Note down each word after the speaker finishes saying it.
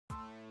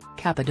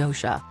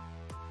Cappadocia.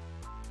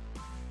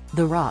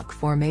 The rock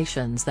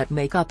formations that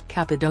make up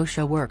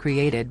Cappadocia were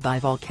created by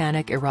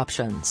volcanic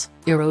eruptions,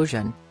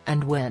 erosion,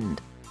 and wind.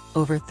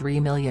 Over 3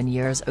 million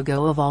years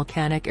ago a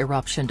volcanic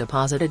eruption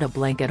deposited a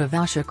blanket of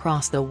ash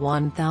across the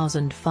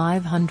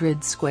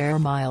 1,500 square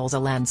miles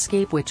of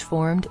landscape which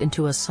formed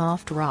into a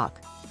soft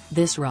rock.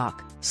 This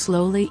rock,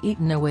 slowly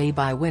eaten away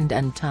by wind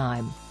and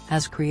time,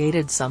 has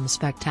created some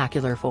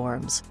spectacular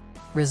forms.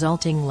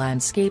 Resulting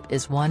landscape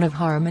is one of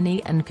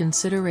harmony and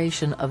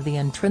consideration of the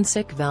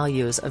intrinsic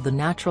values of the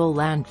natural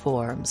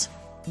landforms.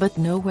 But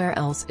nowhere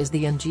else is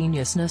the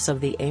ingeniousness of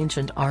the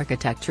ancient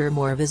architecture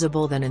more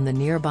visible than in the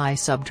nearby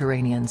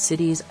subterranean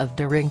cities of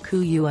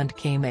Derinkuyu and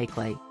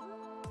Kaymakli.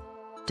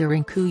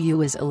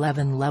 Derinkuyu is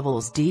 11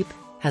 levels deep,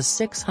 has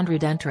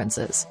 600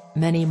 entrances,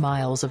 many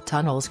miles of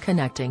tunnels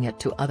connecting it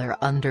to other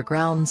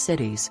underground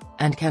cities,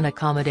 and can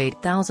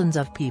accommodate thousands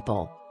of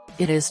people.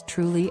 It is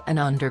truly an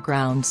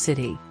underground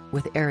city,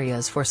 with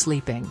areas for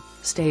sleeping,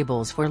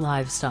 stables for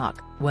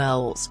livestock,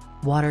 wells,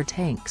 water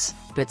tanks,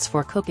 pits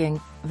for cooking,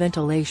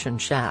 ventilation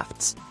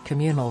shafts,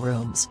 communal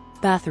rooms,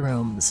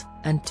 bathrooms,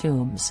 and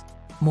tombs.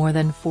 More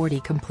than 40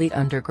 complete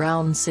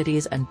underground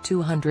cities and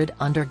 200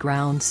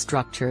 underground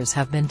structures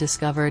have been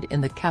discovered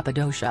in the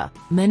Cappadocia,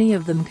 many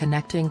of them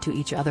connecting to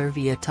each other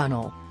via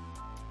tunnel.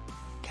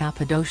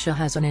 Cappadocia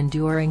has an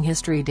enduring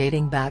history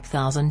dating back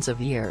thousands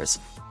of years.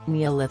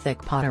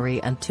 Neolithic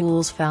pottery and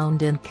tools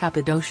found in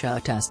Cappadocia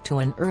attest to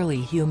an early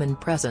human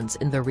presence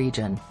in the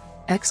region.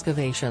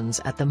 Excavations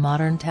at the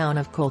modern town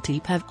of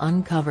Kultepe have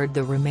uncovered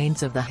the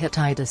remains of the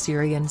Hittite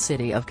Assyrian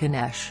city of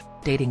Kanesh,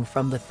 dating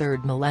from the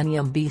 3rd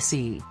millennium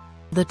BC.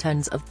 The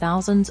tens of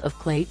thousands of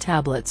clay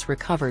tablets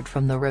recovered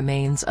from the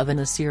remains of an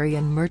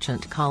Assyrian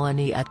merchant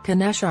colony at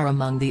Kanesh are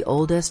among the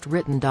oldest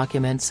written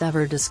documents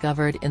ever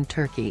discovered in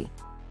Turkey.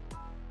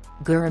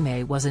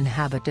 Göreme was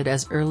inhabited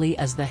as early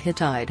as the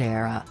Hittite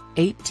era,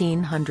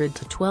 1800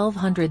 to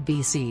 1200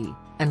 BC,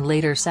 and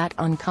later sat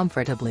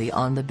uncomfortably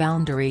on the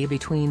boundary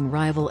between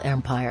rival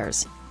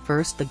empires,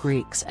 first the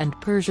Greeks and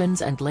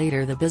Persians and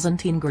later the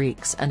Byzantine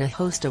Greeks and a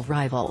host of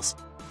rivals.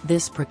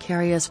 This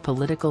precarious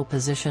political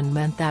position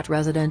meant that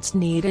residents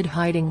needed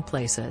hiding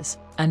places,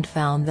 and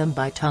found them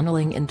by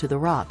tunneling into the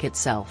rock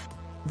itself.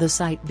 The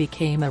site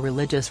became a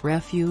religious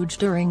refuge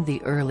during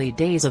the early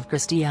days of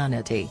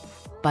Christianity.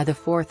 By the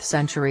 4th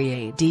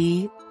century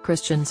AD,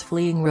 Christians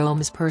fleeing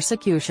Rome's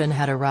persecution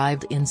had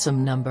arrived in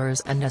some numbers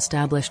and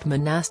established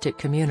monastic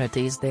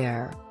communities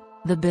there.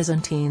 The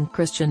Byzantine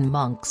Christian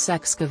monks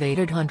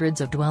excavated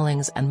hundreds of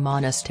dwellings and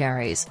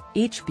monasteries,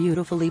 each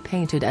beautifully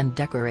painted and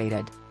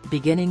decorated,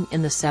 beginning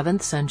in the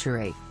 7th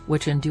century,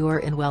 which endure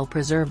in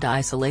well-preserved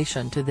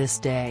isolation to this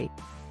day.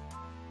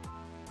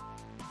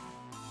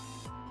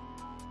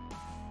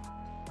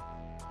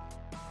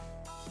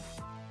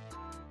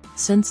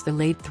 Since the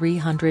late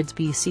 300s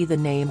BC the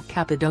name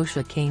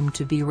Cappadocia came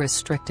to be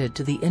restricted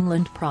to the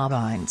inland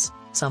province,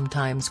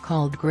 sometimes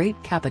called Great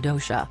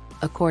Cappadocia,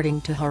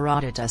 according to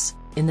Herodotus.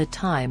 In the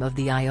time of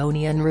the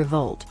Ionian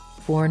Revolt,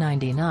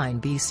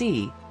 499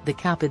 BC, the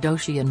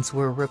Cappadocians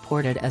were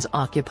reported as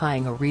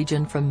occupying a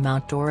region from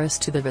Mount Taurus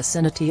to the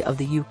vicinity of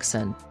the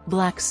Euxine,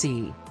 Black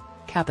Sea.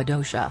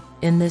 Cappadocia,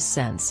 in this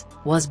sense,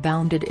 was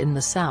bounded in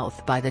the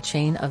south by the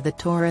chain of the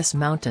Taurus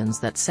Mountains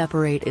that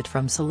separate it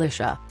from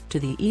Cilicia, to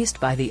the east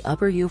by the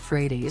upper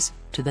Euphrates,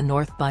 to the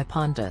north by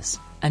Pontus,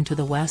 and to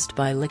the west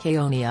by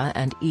Lycaonia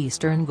and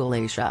eastern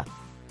Galatia.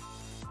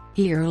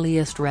 The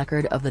earliest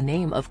record of the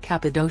name of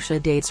Cappadocia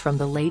dates from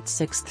the late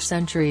 6th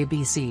century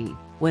BC,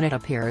 when it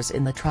appears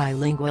in the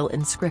trilingual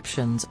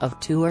inscriptions of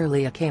two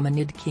early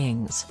Achaemenid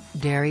kings,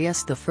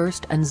 Darius I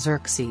and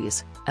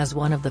Xerxes, as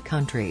one of the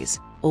countries,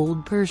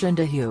 Old Persian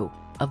Dahu,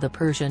 of the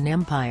Persian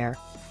Empire.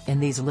 In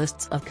these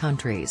lists of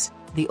countries,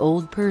 the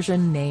Old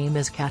Persian name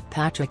is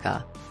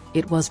Cappadocia.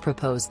 It was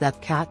proposed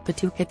that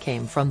Cappadocia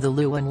came from the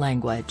Luwian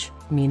language,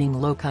 meaning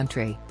low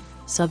country.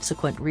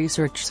 Subsequent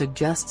research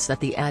suggests that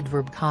the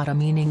adverb kata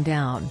meaning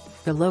down,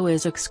 below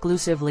is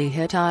exclusively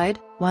Hittite,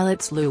 while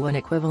its Luwian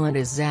equivalent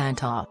is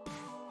Zanta.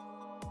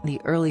 The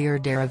earlier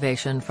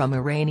derivation from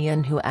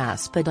Iranian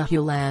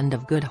Huaspadahu land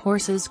of good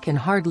horses can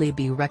hardly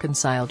be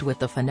reconciled with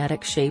the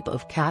phonetic shape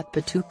of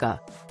Cappadocia.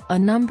 A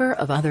number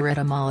of other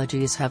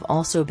etymologies have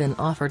also been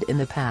offered in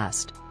the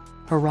past.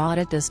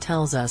 Herodotus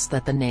tells us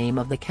that the name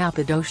of the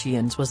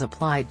Cappadocians was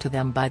applied to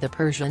them by the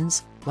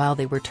Persians, while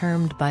they were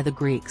termed by the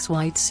Greeks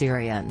White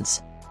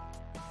Syrians.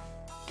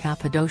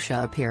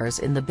 Cappadocia appears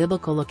in the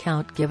biblical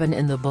account given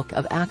in the book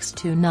of Acts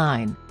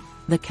 2:9.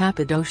 The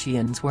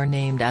Cappadocians were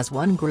named as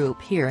one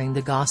group hearing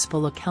the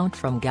Gospel account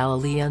from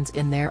Galileans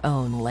in their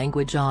own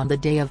language on the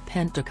day of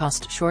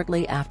Pentecost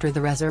shortly after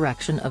the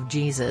resurrection of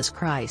Jesus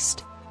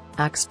Christ.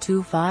 Acts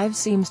 2:5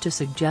 seems to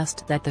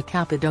suggest that the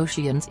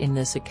Cappadocians in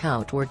this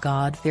account were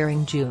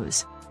God-fearing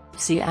Jews.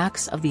 See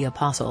Acts of the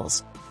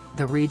Apostles.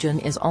 The region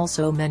is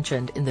also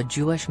mentioned in the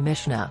Jewish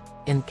Mishnah,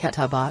 in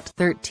Ketubot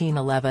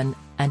 13:11,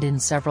 and in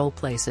several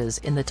places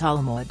in the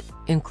Talmud,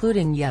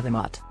 including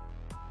Yevamot.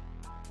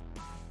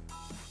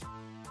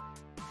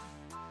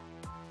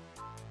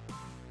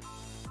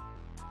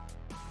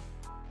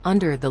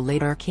 Under the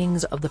later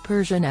kings of the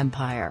Persian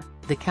Empire,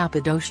 the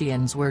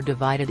Cappadocians were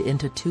divided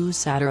into two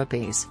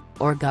satrapies,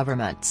 or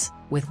governments,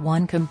 with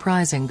one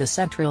comprising the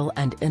central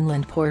and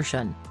inland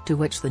portion, to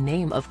which the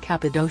name of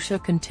Cappadocia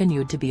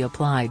continued to be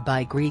applied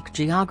by Greek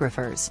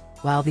geographers,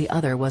 while the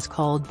other was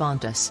called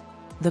Pontus.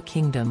 The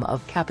Kingdom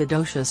of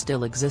Cappadocia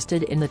still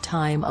existed in the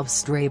time of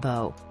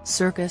Strabo,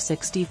 circa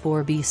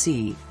 64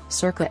 BC,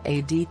 circa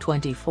AD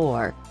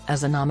 24,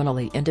 as a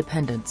nominally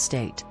independent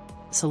state.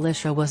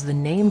 Cilicia was the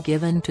name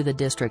given to the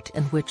district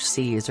in which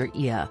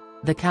Caesarea,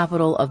 the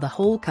capital of the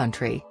whole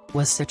country,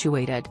 was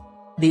situated.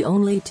 The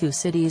only two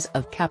cities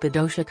of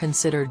Cappadocia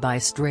considered by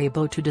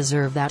Strabo to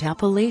deserve that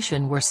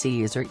appellation were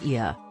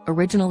Caesarea,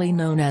 originally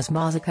known as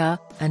Mazaca,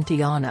 and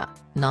Tyana,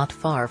 not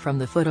far from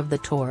the foot of the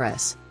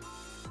Taurus.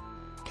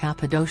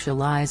 Cappadocia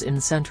lies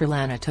in central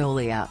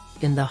Anatolia,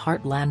 in the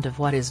heartland of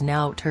what is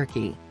now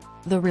Turkey.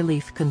 The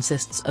relief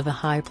consists of a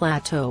high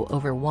plateau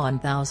over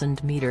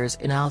 1,000 meters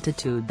in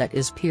altitude that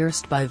is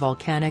pierced by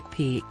volcanic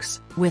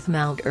peaks, with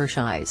Mount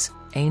Urshais,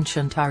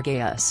 ancient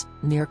Argaeus,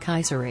 near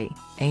Kayseri,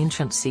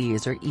 ancient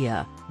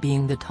Caesarea,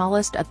 being the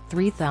tallest at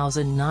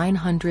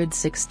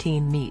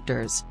 3,916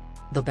 meters.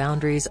 The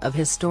boundaries of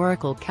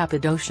historical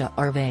Cappadocia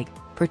are vague,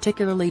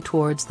 particularly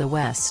towards the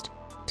west.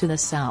 To the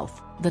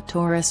south, the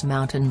Taurus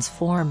Mountains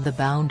form the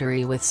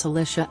boundary with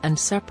Cilicia and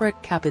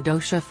separate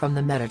Cappadocia from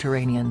the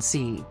Mediterranean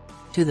Sea.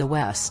 To the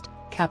west,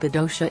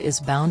 Cappadocia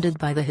is bounded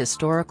by the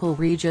historical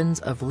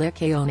regions of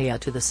Lycaonia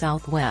to the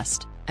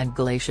southwest, and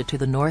Galatia to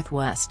the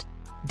northwest.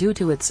 Due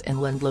to its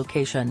inland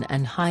location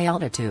and high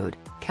altitude,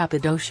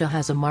 Cappadocia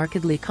has a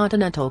markedly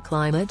continental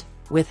climate,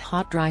 with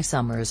hot dry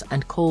summers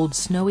and cold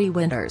snowy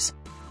winters.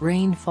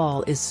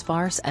 Rainfall is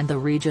sparse and the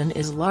region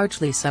is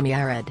largely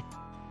semi-arid.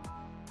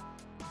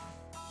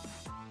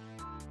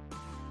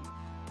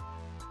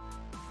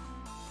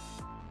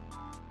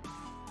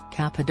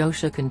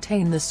 Cappadocia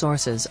contain the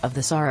sources of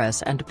the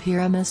Saras and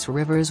Pyramus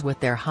rivers with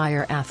their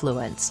higher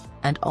affluents,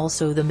 and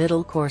also the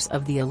middle course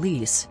of the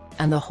Elis,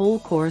 and the whole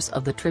course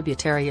of the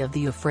tributary of the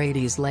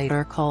Euphrates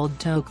later called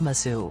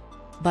Tokmasu.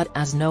 But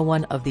as no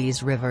one of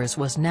these rivers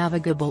was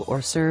navigable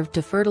or served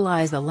to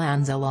fertilize the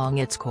lands along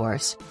its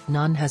course,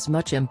 none has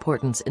much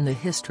importance in the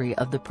history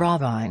of the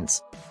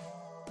province.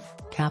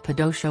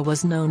 Cappadocia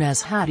was known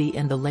as Hatti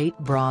in the Late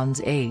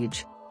Bronze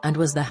Age, and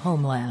was the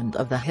homeland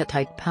of the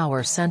Hittite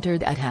power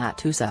centered at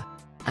Hattusa.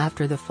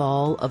 After the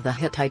fall of the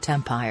Hittite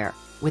Empire,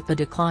 with the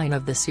decline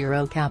of the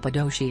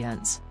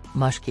Syro-Cappadocians,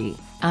 Mushki,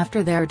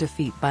 after their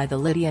defeat by the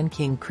Lydian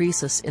king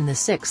Croesus in the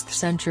 6th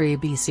century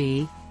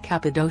BC,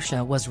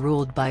 Cappadocia was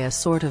ruled by a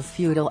sort of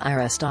feudal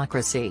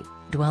aristocracy,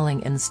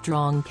 dwelling in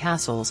strong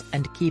castles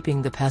and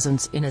keeping the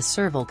peasants in a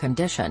servile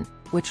condition,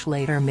 which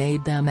later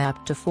made them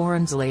apt to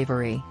foreign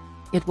slavery.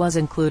 It was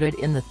included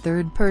in the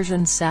Third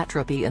Persian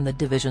satrapy in the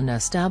division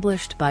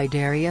established by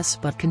Darius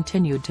but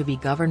continued to be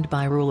governed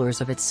by rulers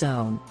of its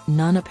own,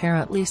 none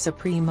apparently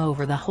supreme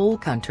over the whole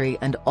country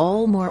and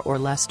all more or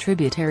less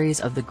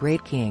tributaries of the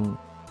great king.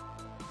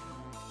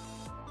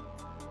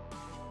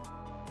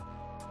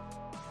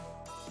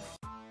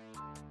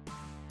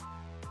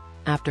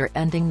 After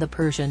ending the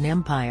Persian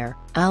Empire,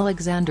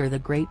 Alexander the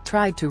Great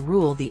tried to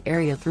rule the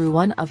area through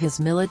one of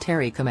his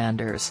military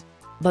commanders.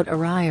 But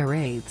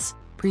Ariarathes,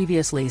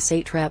 previously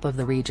satrap of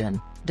the region,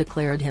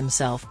 declared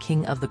himself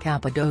king of the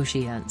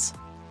Cappadocians.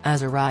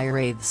 As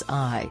Ariarathes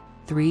I,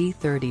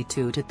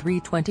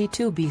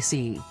 332–322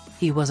 BC,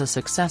 he was a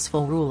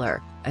successful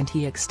ruler, and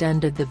he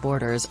extended the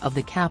borders of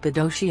the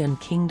Cappadocian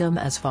kingdom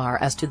as far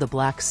as to the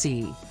Black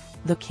Sea.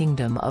 The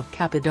kingdom of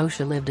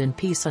Cappadocia lived in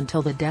peace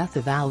until the death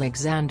of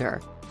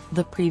Alexander.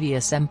 The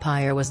previous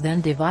empire was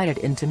then divided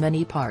into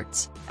many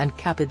parts, and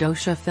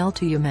Cappadocia fell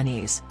to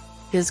Eumenes.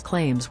 His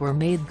claims were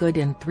made good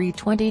in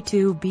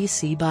 322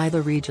 BC by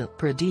the regent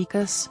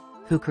Perdiccas,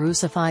 who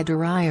crucified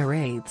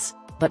Ariarathes,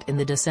 but in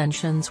the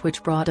dissensions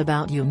which brought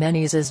about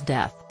Eumenes's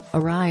death,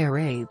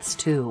 Ariarathes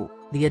II,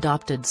 the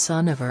adopted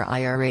son of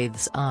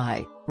Ariarathes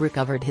I,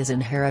 recovered his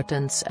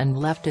inheritance and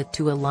left it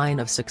to a line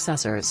of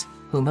successors,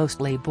 who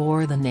mostly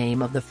bore the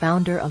name of the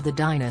founder of the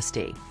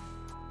dynasty.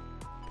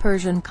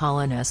 Persian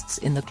colonists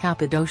in the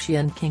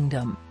Cappadocian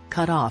kingdom,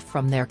 cut off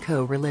from their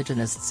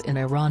co-religionists in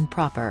Iran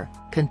proper,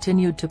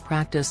 continued to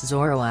practice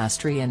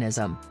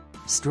Zoroastrianism.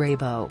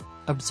 Strabo,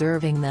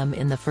 observing them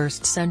in the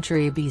 1st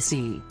century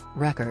BC,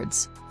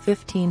 records,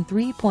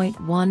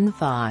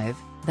 15:3.15,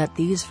 that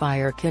these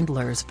fire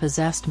kindlers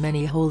possessed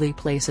many holy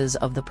places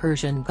of the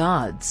Persian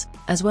gods,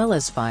 as well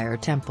as fire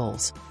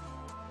temples.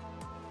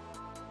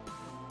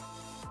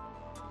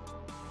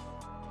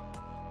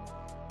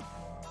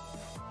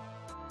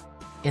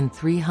 In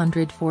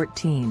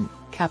 314,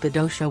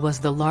 Cappadocia was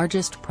the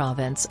largest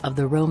province of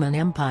the Roman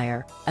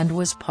Empire, and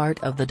was part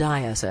of the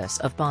Diocese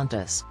of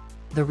Pontus.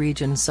 The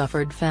region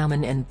suffered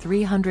famine in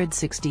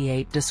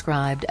 368,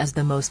 described as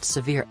the most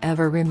severe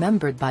ever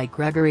remembered by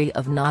Gregory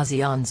of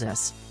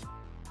Nazianzus.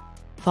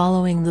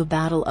 Following the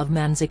Battle of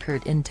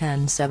Manzikert in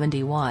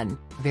 1071,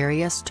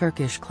 various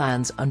Turkish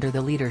clans under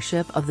the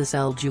leadership of the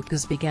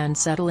Seljuks began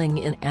settling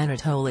in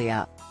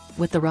Anatolia.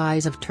 With the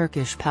rise of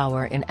Turkish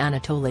power in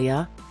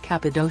Anatolia,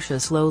 Cappadocia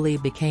slowly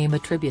became a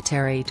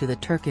tributary to the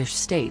Turkish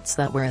states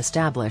that were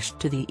established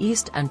to the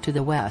east and to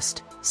the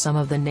west. Some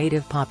of the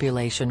native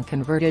population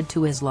converted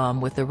to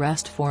Islam, with the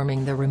rest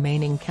forming the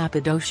remaining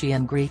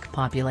Cappadocian Greek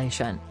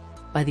population.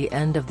 By the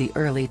end of the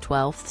early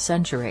 12th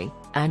century,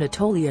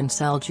 Anatolian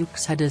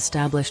Seljuks had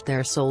established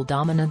their sole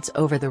dominance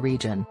over the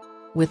region.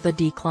 With the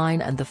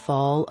decline and the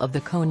fall of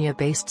the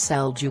Konya-based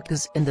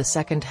Seljuks in the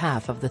second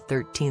half of the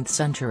 13th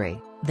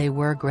century, they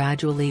were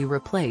gradually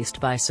replaced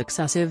by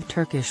successive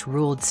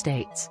Turkish-ruled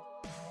states.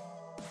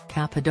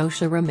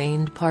 Cappadocia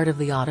remained part of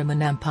the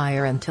Ottoman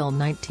Empire until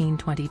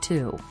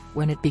 1922,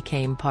 when it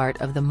became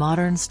part of the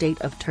modern state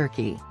of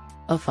Turkey.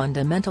 A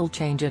fundamental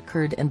change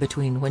occurred in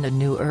between when a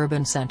new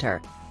urban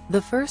center.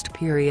 The first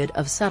period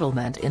of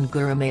settlement in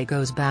Göreme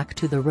goes back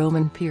to the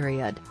Roman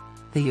period.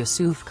 The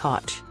Yusuf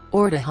Koç,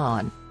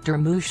 Ortahan,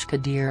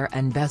 Durmuşkadir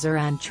and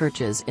Bezeran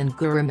churches in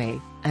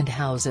Göreme, and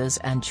houses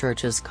and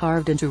churches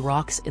carved into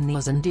rocks in the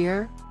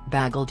Uzundir,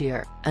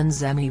 Bageldir, and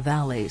Zemi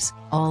valleys,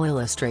 all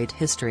illustrate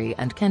history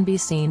and can be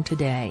seen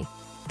today.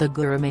 The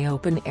Göreme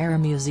Open Air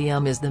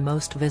Museum is the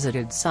most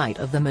visited site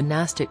of the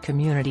monastic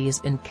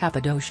communities in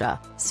Cappadocia,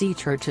 see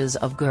Churches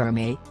of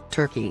Göreme,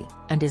 Turkey,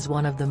 and is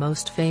one of the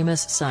most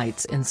famous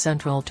sites in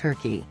central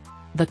Turkey.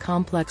 The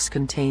complex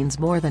contains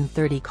more than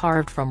 30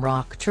 carved-from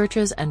rock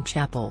churches and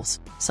chapels,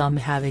 some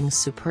having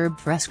superb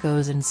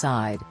frescoes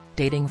inside,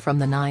 dating from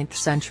the 9th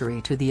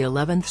century to the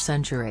 11th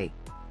century.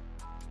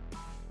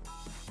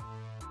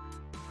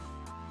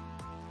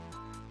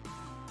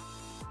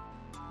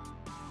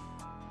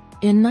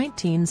 In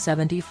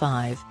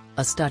 1975,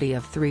 a study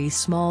of 3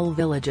 small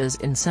villages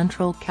in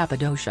central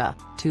Cappadocia,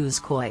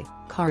 Tuzkoy,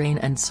 Karin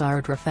and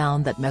Sartra,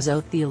 found that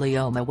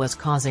mesothelioma was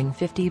causing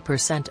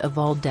 50% of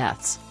all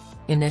deaths.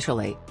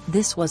 Initially,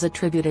 this was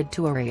attributed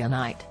to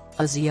aragonite,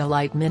 a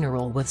zeolite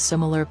mineral with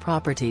similar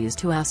properties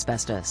to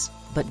asbestos,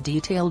 but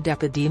detailed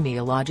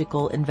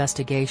epidemiological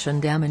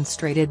investigation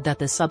demonstrated that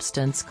the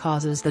substance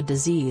causes the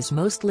disease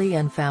mostly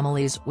in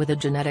families with a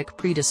genetic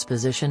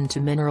predisposition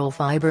to mineral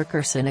fiber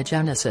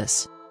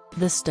carcinogenesis.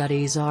 The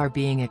studies are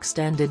being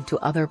extended to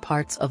other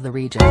parts of the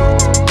region.